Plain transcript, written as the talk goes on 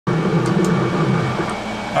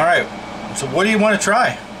Alright, so what do you want to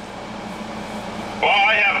try? Well,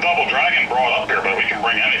 I have Double Dragon brought up here, but we can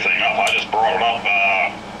bring anything up. I just brought it up.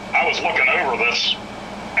 I was looking over this,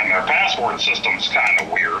 and their password system's kind of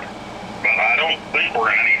weird. But I don't think we're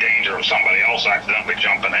in any danger of somebody else accidentally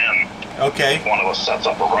jumping in. Okay. One of us sets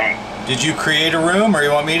up a room. Did you create a room, or you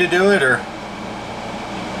want me to do it, or?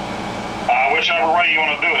 Whichever way you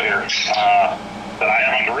want to do it here. That I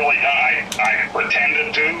haven't really done. I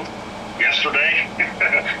pretended to yesterday.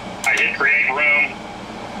 I hit create room,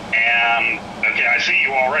 and okay, I see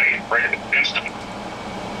you already. Right, instant.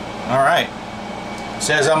 All right.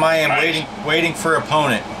 Says on my end, Nice. waiting for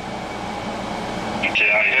opponent.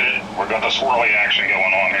 Okay, I hit it. We've got the swirly action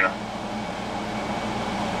going on here.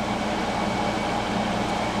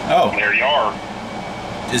 Oh, There you are.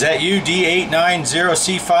 is that you,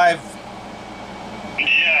 D890C5?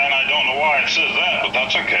 Yeah, and I don't know why it says that, but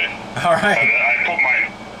that's okay. All right. I put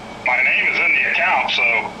my name is in the account, so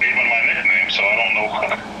even my nickname, so I don't know what.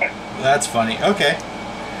 That's funny. Okay.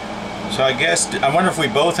 So I guess, I wonder if we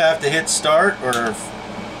both have to hit start, or if,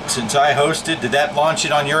 since I hosted, did that launch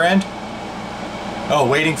it on your end? Oh,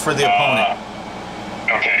 waiting for the opponent.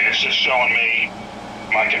 Okay, it's just showing me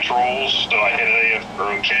my controls. Do I hit A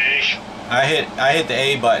or okay? I hit the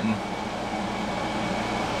A button.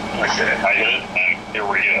 Okay, I hit it, and here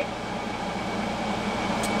we go.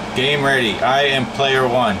 Game ready. I am player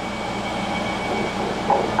one.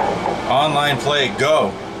 Online play,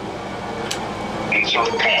 go. Insert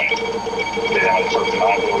pin. Yeah, insert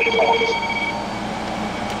non-voting points.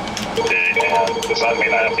 Okay, and does that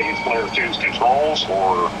mean I have to use player two's controls,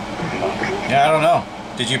 or? Yeah, I don't know.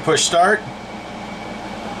 Did you push start?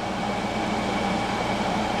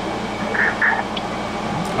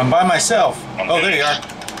 I'm by myself. Oh, there you are.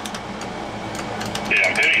 Yeah,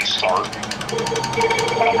 I'm hitting start.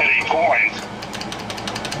 I'm hitting coins.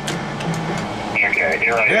 Okay,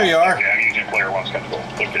 here I am. There you are. Okay, I'm using player one's control.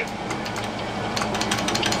 Okay.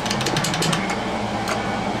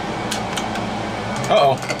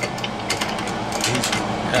 Uh-oh.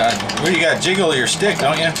 What do you got? Jiggle your stick,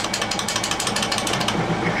 don't you?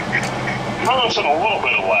 Noticing a little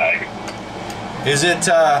bit of lag. Is it,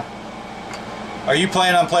 are you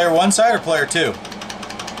playing on player one side or player two?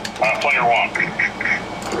 Player one.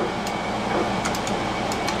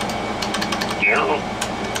 Yeah.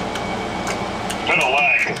 Bit of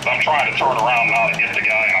lag. I'm trying to turn around now to get the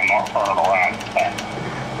guy, and I'm not turning around.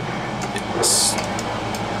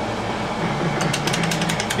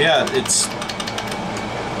 It's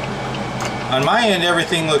on my end,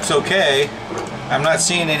 everything looks okay. I'm not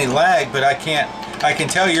seeing any lag, but I can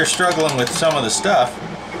tell you're struggling with some of the stuff.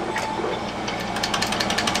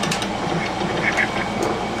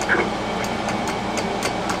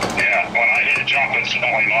 Yeah, when I hit jump, it's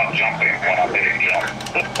only not jumping when I'm hitting jump.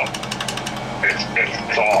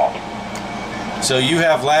 it's off. So you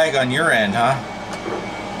have lag on your end, huh?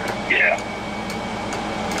 Yeah.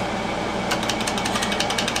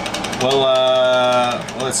 Well,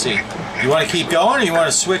 let's see. You want to keep going, or you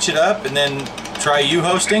want to switch it up and then try you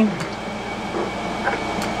hosting?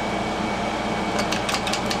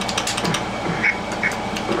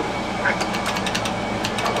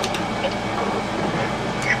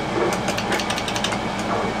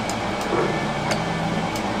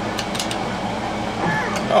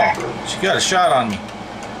 Oh, she got a shot on me.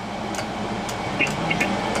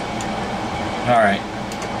 Alright.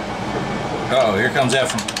 Uh-oh, here comes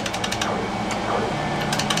Ephraim.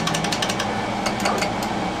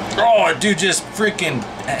 Oh, dude just freaking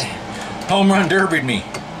home run derbied me.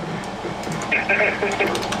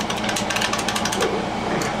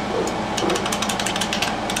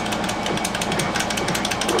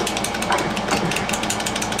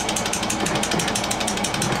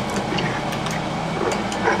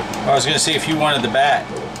 I was going to see if you wanted the bat,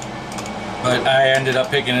 but I ended up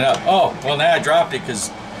picking it up. Oh, well now I dropped it because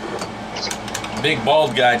the big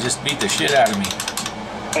bald guy just beat the shit out of me.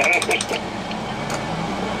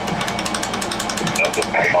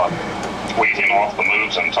 Squeezing off the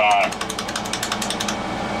moves in time.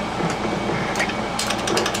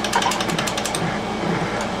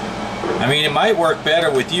 I mean, it might work better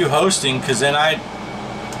with you hosting because I'm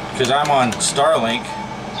on Starlink.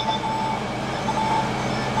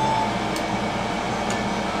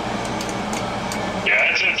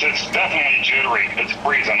 Yeah, it's definitely jittery. It's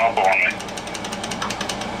freezing up on me.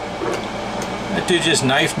 That dude just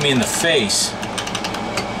knifed me in the face.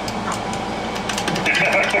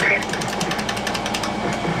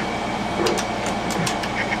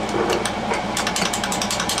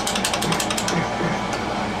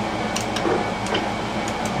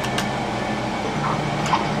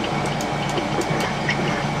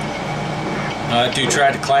 That dude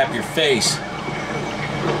tried to clap your face.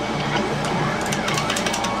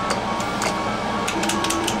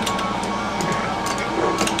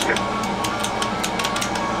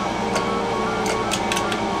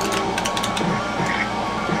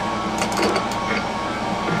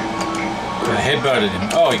 I headbutted him.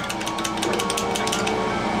 Oh, he...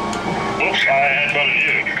 Whoops, I headbutted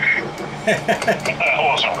you. That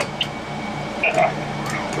wasn't.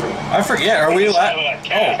 I forget, are we allowed?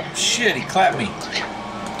 Oh, shit, he clapped me.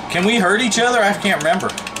 Can we hurt each other? I can't remember.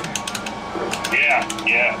 Yeah,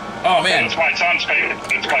 yeah. Oh, man. It's my son's favorite.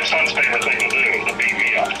 It's my son's favorite thing to do, is to beat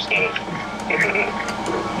me up instead of...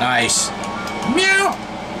 Nice. Meow!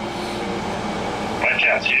 My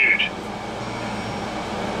cat's huge.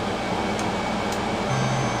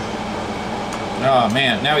 Oh,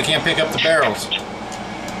 man. Now we can't pick up the barrels.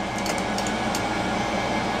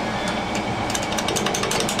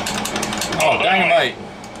 Oh, dynamite.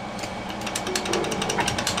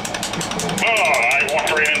 Oh, I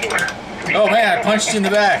walked right into it. Oh, man, I punched you in the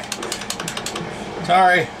back.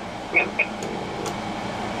 Sorry.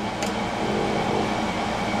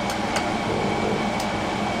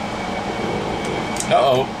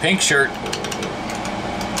 Uh-oh, pink shirt.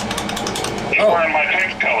 He's wearing my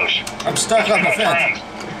pink colors. I'm stuck on the fence.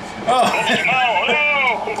 Oh.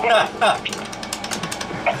 No.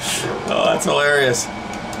 Oh, that's hilarious.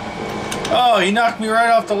 Oh, he knocked me right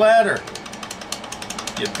off the ladder.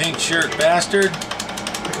 You pink shirt bastard.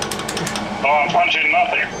 Oh, I'm punching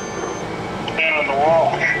nothing. Stand on the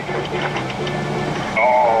wall.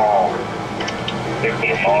 Oh. They put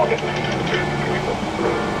a fog.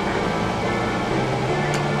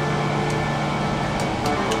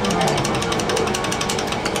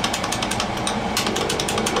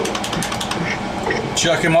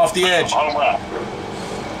 Chuck him off the edge. Home run.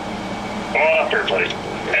 Come on up here, buddy.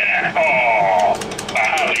 Oh,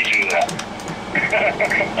 how did he do that?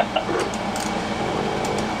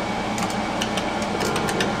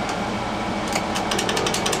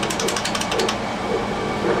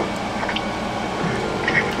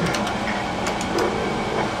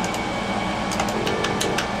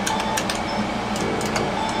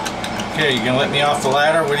 Okay, you gonna let me off the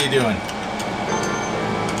ladder? What are you doing?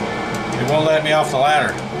 It won't let me off the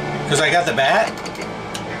ladder. Because I got the bat?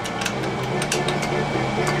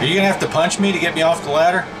 Are you gonna have to punch me to get me off the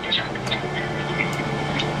ladder?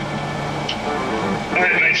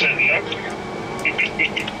 They said no.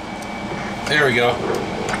 There we go.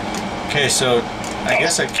 Okay, so I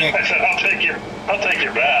guess I can't. I said I'll take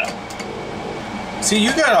your bat. See,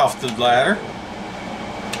 you got off the ladder.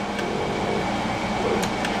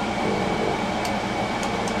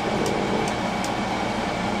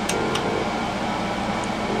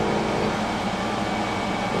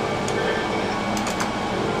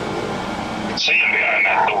 See him behind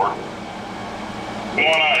that door. Come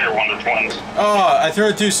on out here, Wonder Twins. Oh, I threw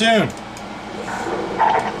it too soon.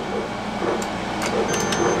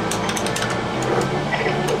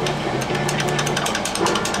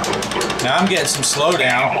 Now I'm getting some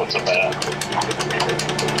slowdown. What's a bat?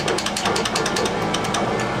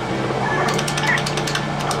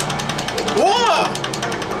 Whoa!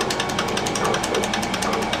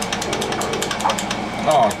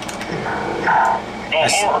 Oh. Oh,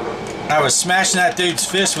 more. I was smashing that dude's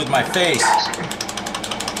fist with my face.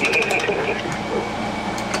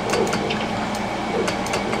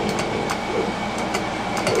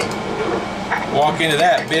 Walk into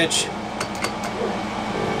that, bitch.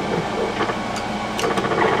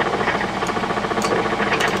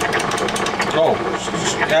 Oh,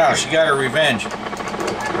 yeah, she got her revenge.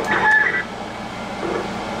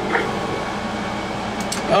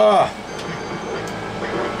 Oh.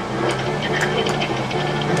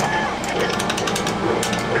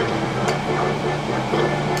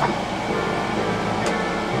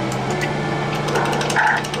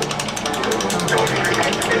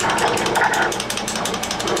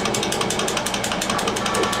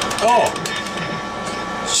 Oh,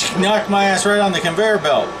 she knocked my ass right on the conveyor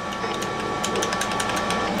belt.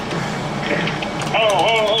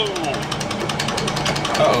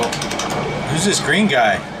 Uh-oh. Who's this green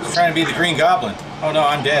guy? He's trying to be the Green Goblin. Oh no,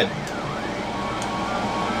 I'm dead.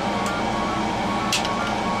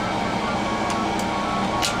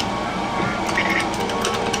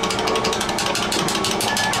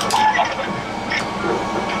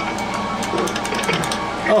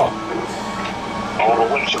 Oh. Oh,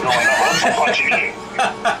 the lips are going up. I'm punching you.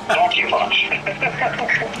 Donkey punch.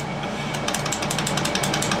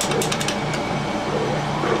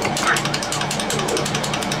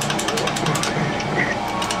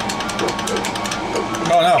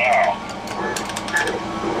 Oh no.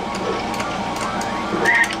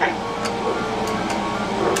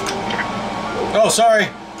 Oh, sorry.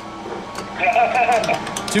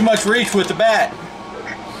 Too much reach with the bat.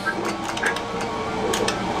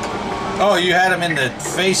 Oh, you had him in the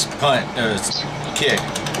face punt kick.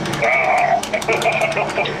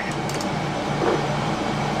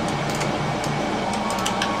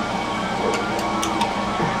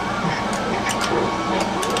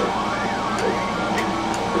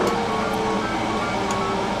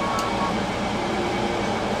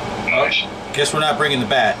 Nice. Guess we're not bringing the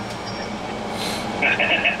bat.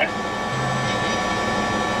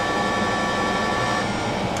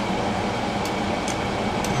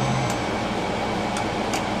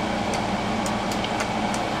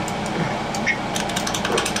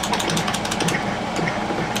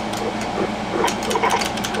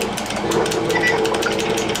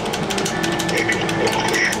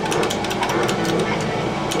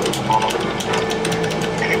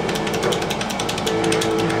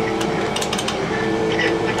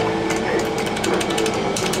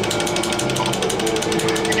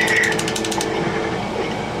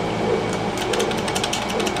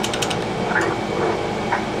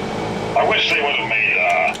 I wish they would have made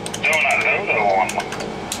Donut Dodo on them.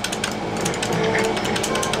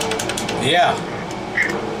 Yeah.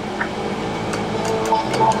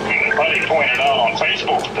 My buddy pointed out on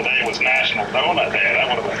Facebook today was National Donut Day. That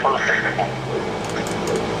would have been perfect.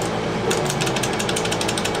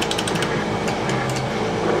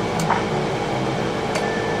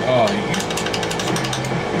 Oh,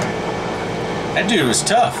 that dude was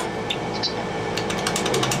tough.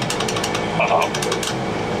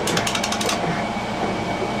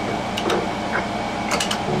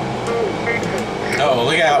 Oh,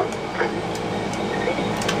 look out.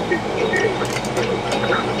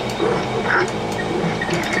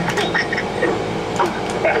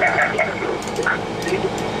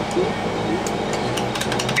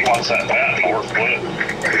 He wants that bat north flip.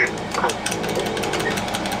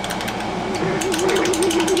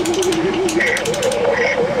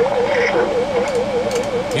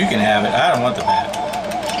 You can have it. I don't want the bat.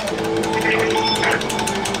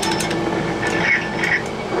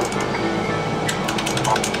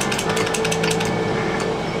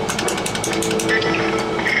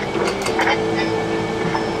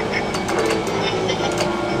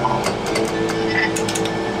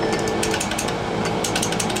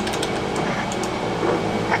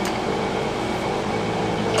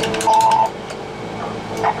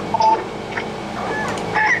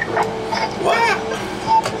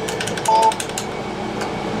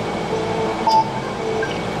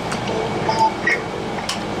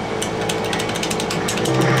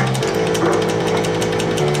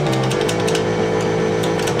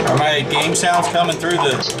 Are my game sounds coming through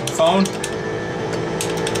the phone?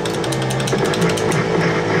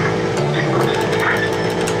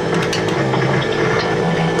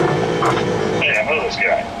 Hey, I know this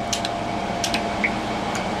guy.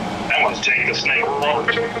 That one's Jake the Snake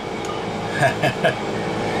Roberts.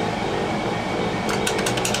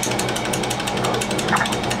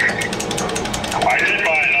 I did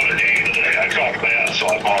buy another game today. I felt bad, so I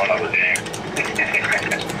bought another game.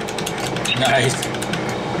 Nice.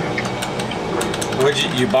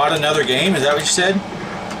 You bought another game? Is that what you said?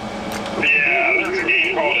 Yeah, there's a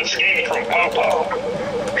game called Escape from Popo.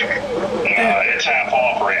 It's half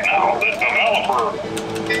off right now. The developer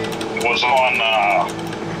was on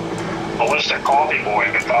Ballistic Coffee Boy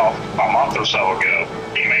about a month or so ago.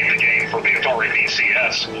 He made the game for the Atari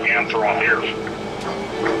VCS and Frontier.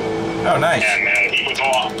 Oh, nice. And he was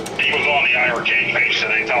on the iiRcade page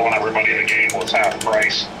today telling everybody the game was half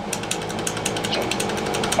price. So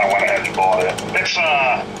I went ahead and bought it. It's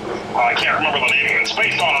I can't remember the name of it. It's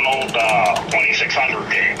based on an old 2600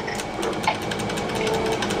 game.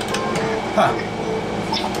 Huh.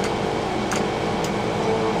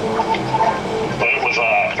 But it was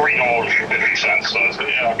 $3.50, so I said,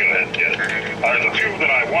 yeah, I'll go ahead and get it. There's a few that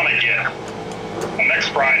I want to get. Next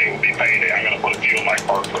Friday will be payday. I'm going to put a few in my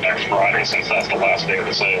cart for next Friday since that's the last day of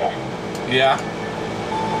the sale. Yeah.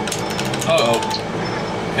 Uh-oh.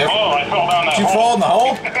 Oh, I fell down that Did you hole. fall in the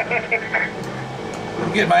hole?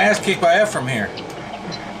 I'm getting my ass kicked by F from here.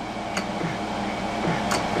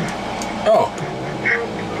 Oh.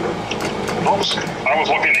 Oops. I was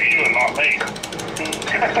looking at you and not me.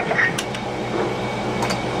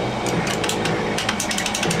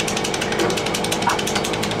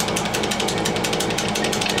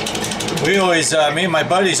 We always, me and my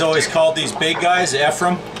buddies always called these big guys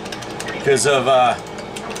Ephraim because of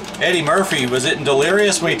Eddie Murphy. Was it in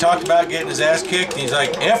Delirious when he talked about getting his ass kicked? He's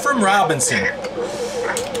like, Ephraim Robinson.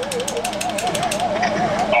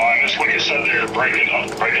 Oh, I missed what you said there, breaking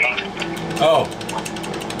up. Oh.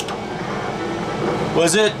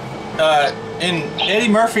 Was it in Eddie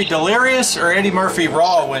Murphy Delirious or Eddie Murphy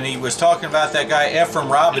Raw when he was talking about that guy Ephraim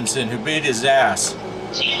Robinson who beat his ass?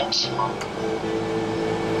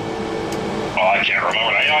 Oh, I can't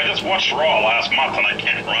remember. I just watched Raw last month and I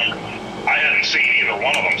can't remember. I hadn't seen either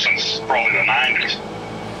one of them since probably the 90s.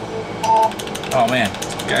 Oh man,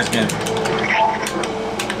 this guy's gonna...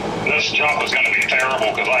 This jump is going to be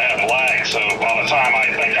terrible because I have lag, so by the time I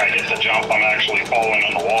think I hit the jump, I'm actually falling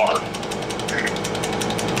in the water.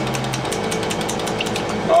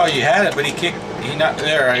 Oh, you had it, but he kicked... He knocked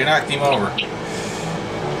him over.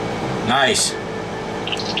 Nice.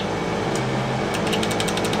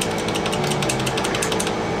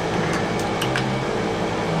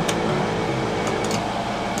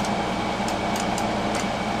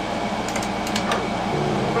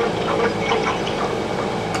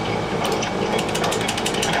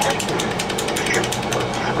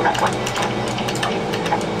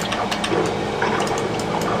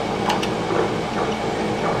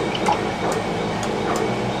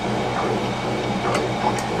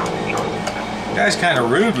 Guy's kind of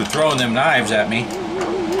rude with throwing them knives at me.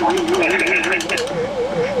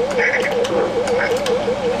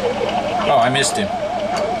 Oh, I missed him.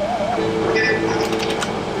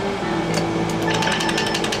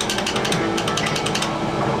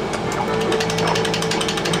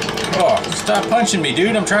 Oh, stop punching me,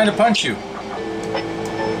 dude. I'm trying to punch you.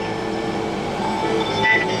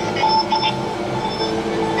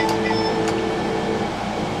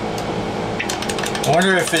 I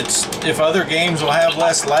wonder if other games will have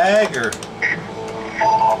less lag or...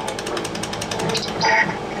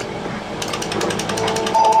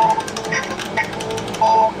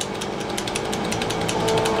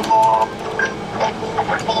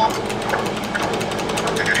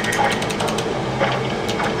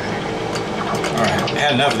 Alright, I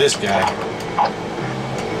had enough of this guy.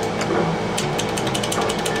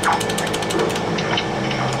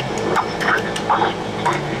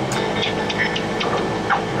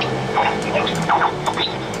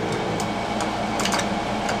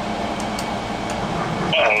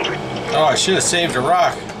 Oh, I should have saved a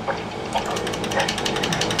rock.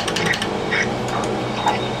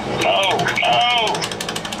 No, no!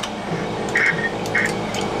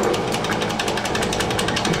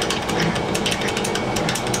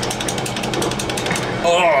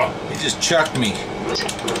 Oh, he just chucked me.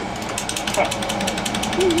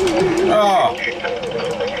 Oh.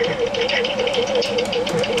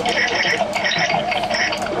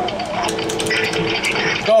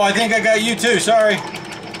 Oh, I think I got you too, sorry.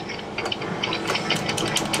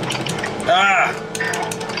 Ah!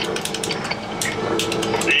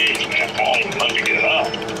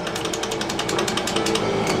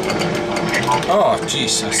 Oh,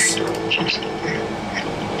 Jesus.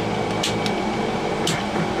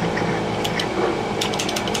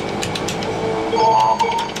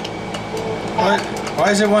 What? Why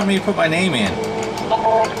does it want me to put my name in?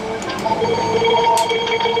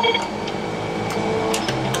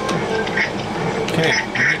 Okay,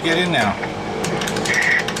 let me get in now.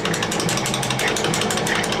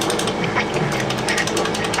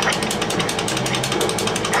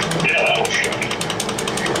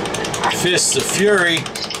 Fists of Fury.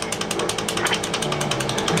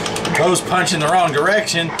 Goes punching the wrong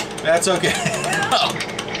direction. That's okay.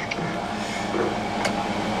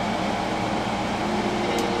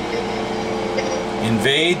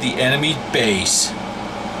 Invade the enemy base.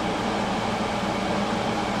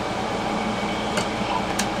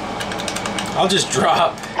 I'll just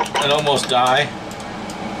drop and almost die.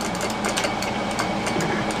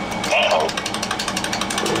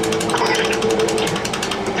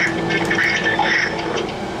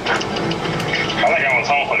 I think I was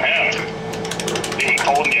helping him. He was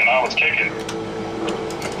holding me and I was kicking.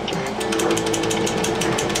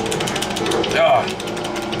 Oh.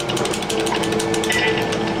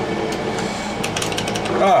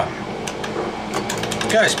 Oh.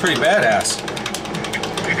 This guy's pretty badass.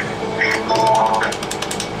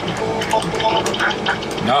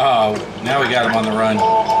 No, now we got him on the run.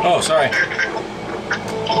 Oh, sorry.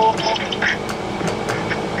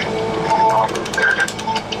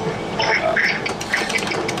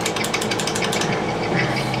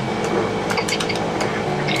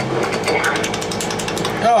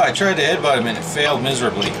 Oh, I tried to headbutt him and it failed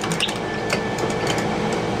miserably.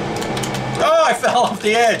 Oh, I fell off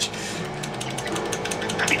the edge.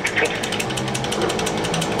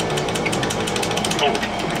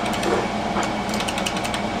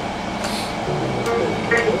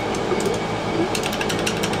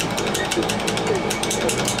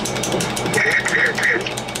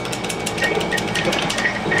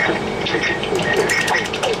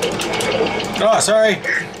 Oh, sorry.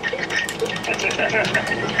 It's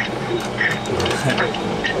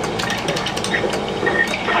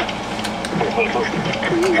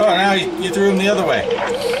Oh, now you threw him the other way.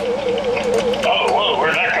 Oh, whoa,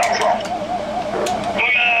 where'd that come from?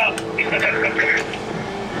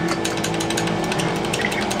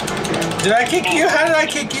 Did I kick you? How did I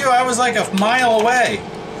kick you? I was like a mile away.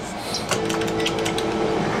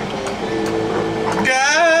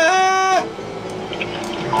 Ah!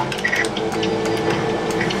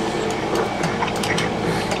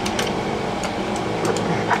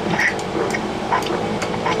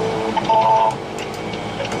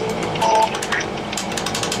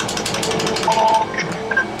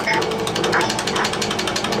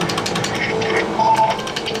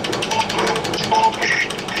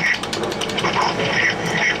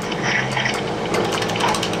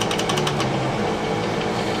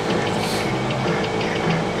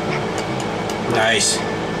 Nice.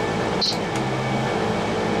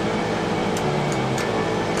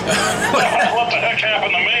 What the heck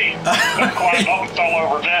happened to me? I climbed up and fell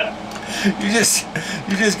over dead.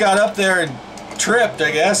 You just got up there and tripped,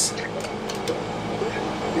 I guess.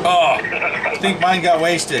 Oh, I think mine got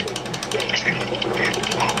wasted.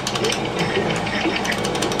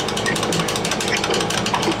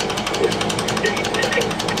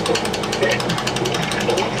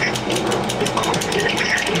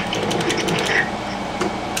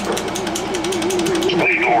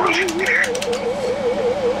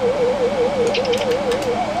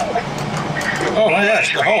 Oh my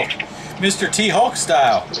gosh, the Hulk. Mr. T. Hulk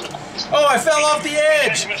style. Oh, I fell off the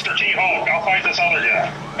edge! Mr. T. Hulk, I'll fight this other guy.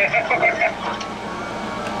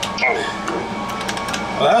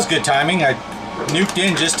 Well, that was good timing. I nuked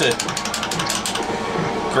in just to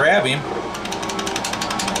grab him.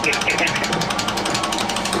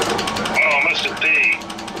 Oh, Mr. T.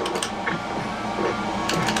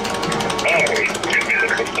 Oh, he hit me to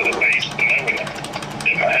the face and everything.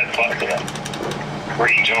 Did my head butt to the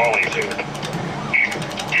green jolly food.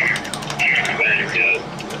 There you go.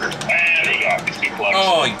 And he got me.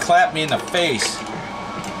 Oh, he clapped me in the face.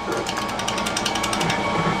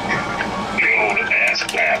 The old ass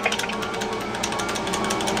clap.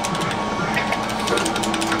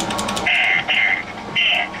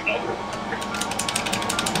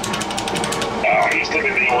 I used to do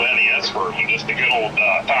the old NES version, just a good old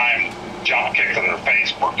time jump kick to their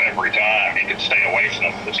face worked every time. You could stay away from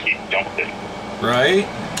them, just keep jumping. Right?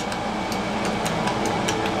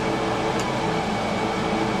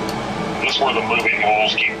 This is where the moving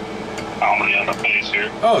walls keep pounding in the face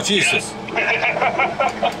here. Oh, Jesus.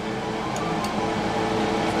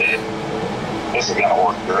 This is gonna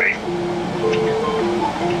work great.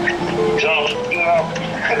 Jump, jump.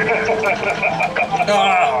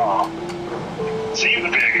 Ah. Seemed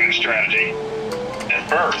to be a good strategy at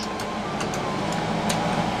first.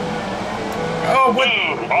 Oh, what? Ooh,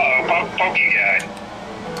 uh-oh, pokey guy.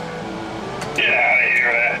 Get out of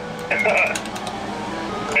here,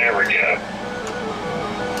 there we go.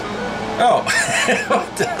 Oh. What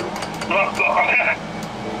the?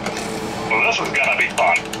 Well, this is gonna be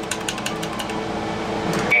fun.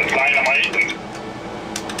 The dynamite and...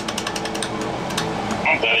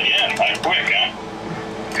 Pump that again, right quick, huh?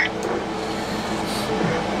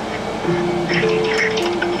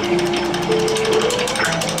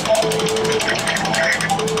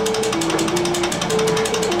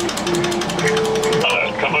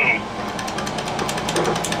 Kaboom.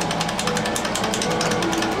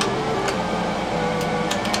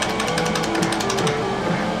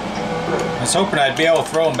 I was hoping I'd be able to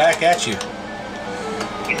throw him back at you.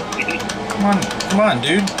 Come on,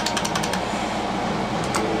 dude.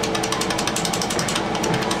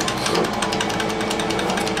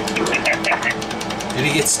 Did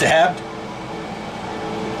he get stabbed?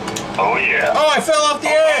 Oh, yeah. Oh, I fell off the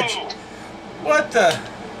edge! What the?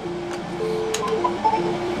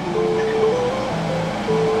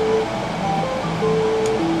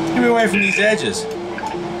 Get me away from these edges.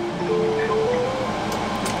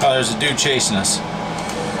 Oh, there's a dude chasing us.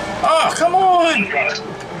 Oh, come on!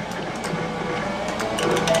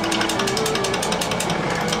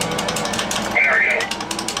 There we go.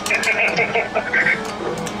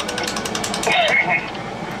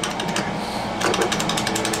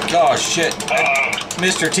 Oh, shit.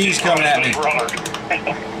 Mr. T's coming at me.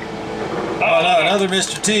 Oh, no, another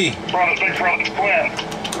Mr. T. Brother, big brother's twin.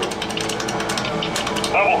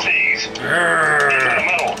 Double T's. In the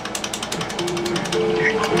middle.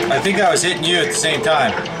 I think I was hitting you at the same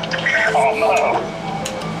time. Oh, no.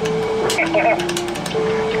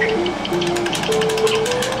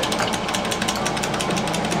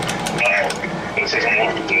 This isn't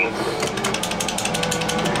looking good.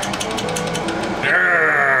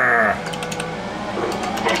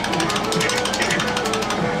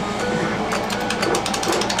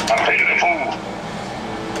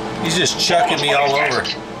 just chucking me all over.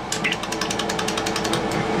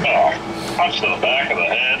 Oh, punch to the back of the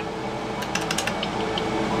head.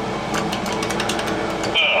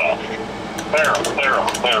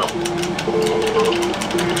 Terrible.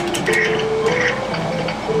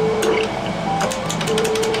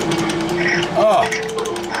 Oh,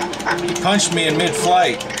 he punched me in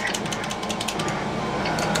mid-flight.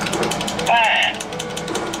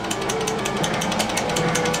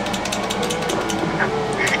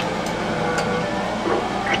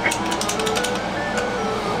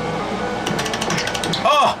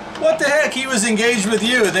 Oh, what the heck? He was engaged with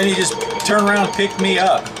you, and then he just turned around and picked me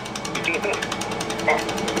up.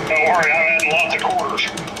 Don't worry, I'm in lots of quarters.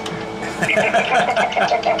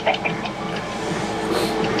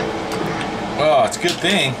 Oh, it's a good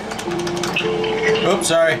thing. Oops,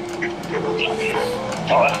 sorry.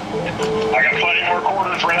 Oh, I got plenty more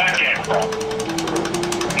quarters where that came from.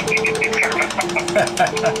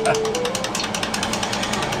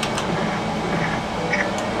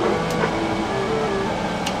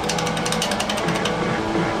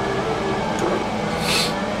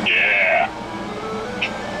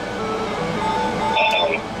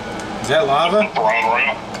 Is that lava?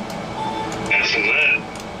 This is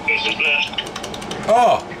it.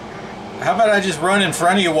 Oh, how about I just run in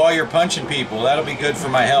front of you while you're punching people? That'll be good for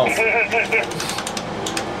my health.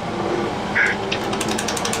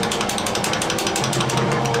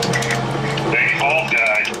 Baseball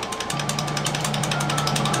guy.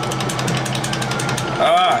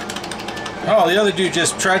 Oh, the other dude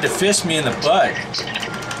just tried to fist me in the butt.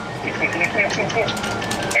 You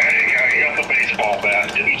got the baseball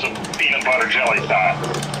bat. Give him some peanut butter jelly time.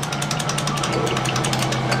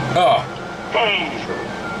 Oh. Boom.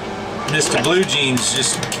 Mr. Blue Jeans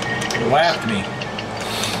just whacked me.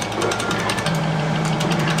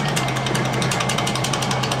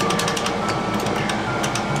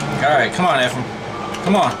 Alright, come on, Ephraim.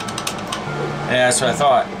 Come on. Yeah, that's what I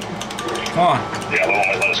thought. Come on. Yeah, they'll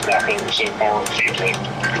only let us walk over so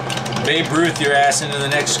far. Babe Ruth your ass into the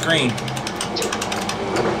next screen.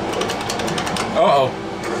 Uh-oh.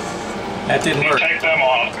 That didn't work. Take them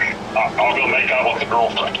on. I'll go make out with the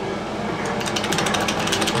girlfriend.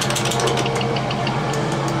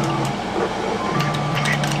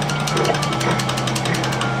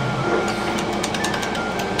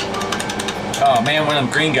 Oh man, one of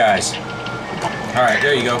them green guys. Alright,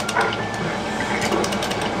 there you go.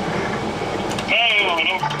 No,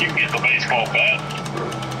 you can get the baseball bat.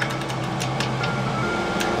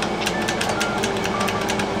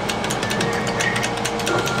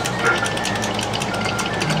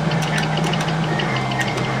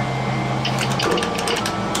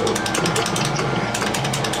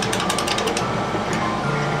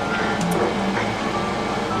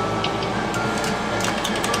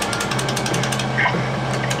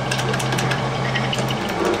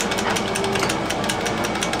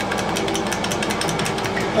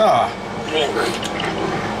 Oh.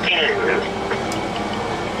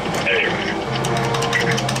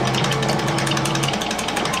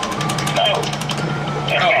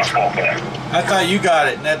 I thought you got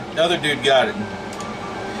it, and that other dude got it.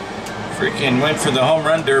 Freaking went for the home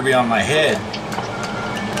run derby on my head.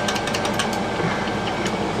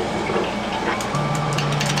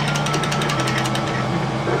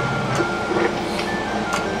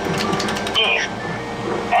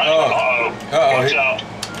 Watch out.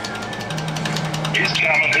 He's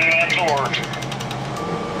coming through that door.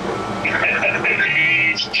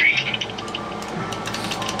 He's cheating.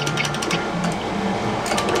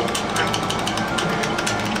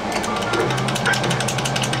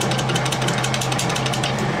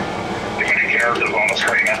 Too many characters on the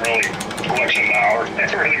screen. That really collection now.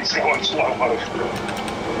 Everything's going slow motion.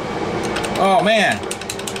 Oh man.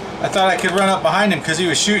 I thought I could run up behind him because he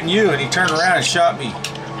was shooting you, and he turned around and shot me.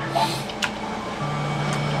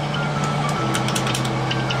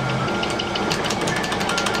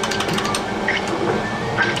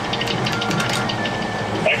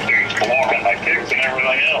 And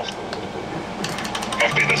everything else.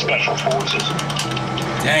 Must be the special forces.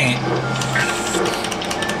 Dang it.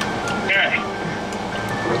 Yeah.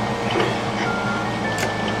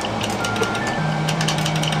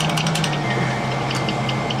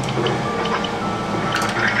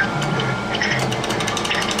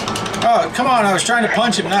 Oh, come on. I was trying to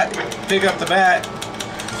punch him, not pick up the bat.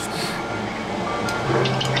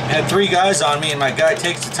 I had 3 guys on me, and my guy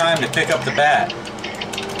takes the time to pick up the bat.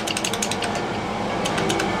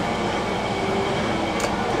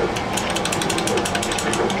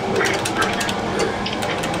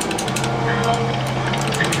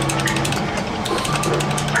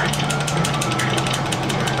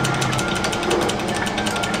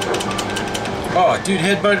 Oh, dude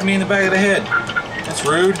headbutted me in the back of the head. That's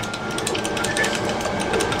rude.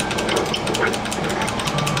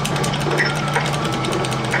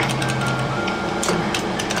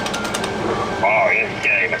 Oh, yeah, you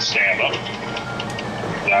can't even stand up.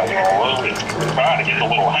 Yeah, we're trying to get the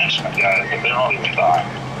little henchmen guys, but they're not even dying.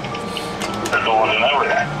 They're doing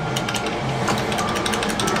everything.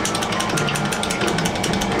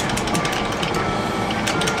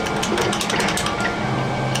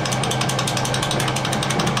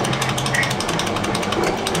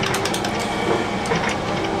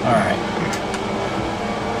 Alright.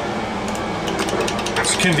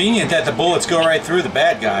 It's convenient that the bullets go right through the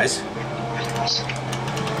bad guys.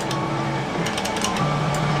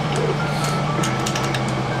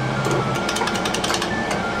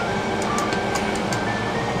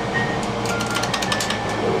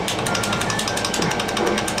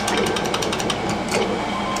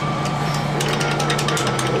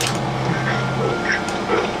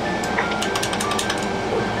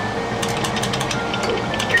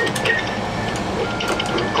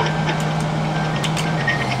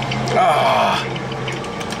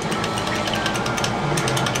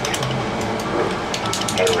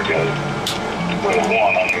 There we go. Little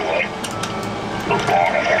one anyway. Look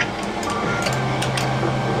long in there.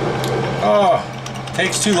 Oh,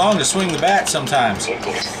 takes too long to swing the bat sometimes.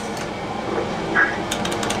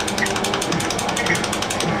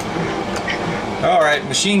 Alright,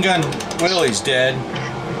 Machine Gun Willie's dead.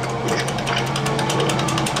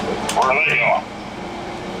 Where are they going?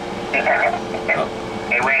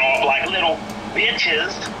 They ran off like little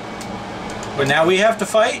bitches. But now we have to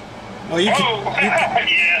fight? Well, you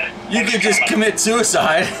could just commit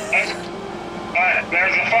suicide.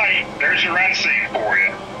 There's a fight. There's your end scene for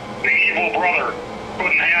you. The evil brother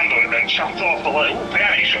couldn't handle it and jumped off the ledge. Ooh,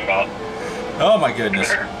 Patty showed up. Oh my goodness.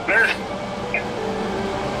 There's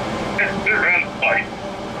end fight.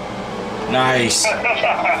 Nice.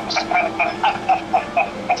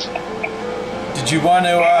 Did you want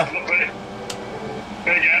to,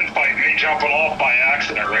 Big end fight, me jumping off by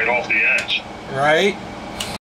accident right off the edge. right?